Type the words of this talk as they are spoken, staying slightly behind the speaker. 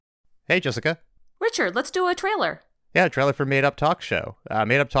Hey, Jessica. Richard, let's do a trailer. Yeah, trailer for Made Up Talk Show.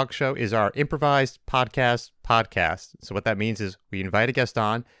 Made Up Talk Show is our improvised podcast. So what that means is we invite a guest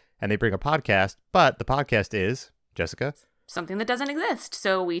on and they bring a podcast, but the podcast is, Jessica? Something that doesn't exist.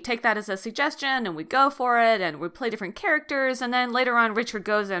 So we take that as a suggestion and we go for it and we play different characters, and then later on Richard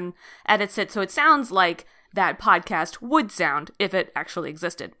goes and edits it so it sounds like that podcast would sound if it actually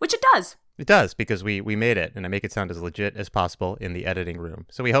existed, which it does. It does, because we made it, and I make it sound as legit as possible in the editing room.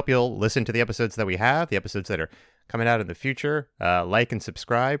 So we hope you'll listen to the episodes that we have, the episodes that are coming out in the future. Like and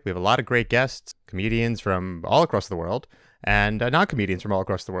subscribe. We have a lot of great guests, comedians from all across the world, and non-comedians from all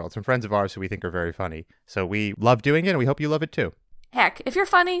across the world, some friends of ours who we think are very funny. So we love doing it, and we hope you love it too. Heck, if you're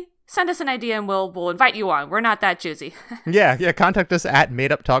funny, send us an idea and we'll invite you on. We're not that choosy. Yeah, contact us at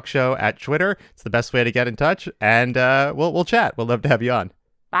Made Up Talk Show at Twitter. It's the best way to get in touch, and we'll chat. We'll love to have you on.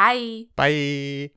 Bye. Bye.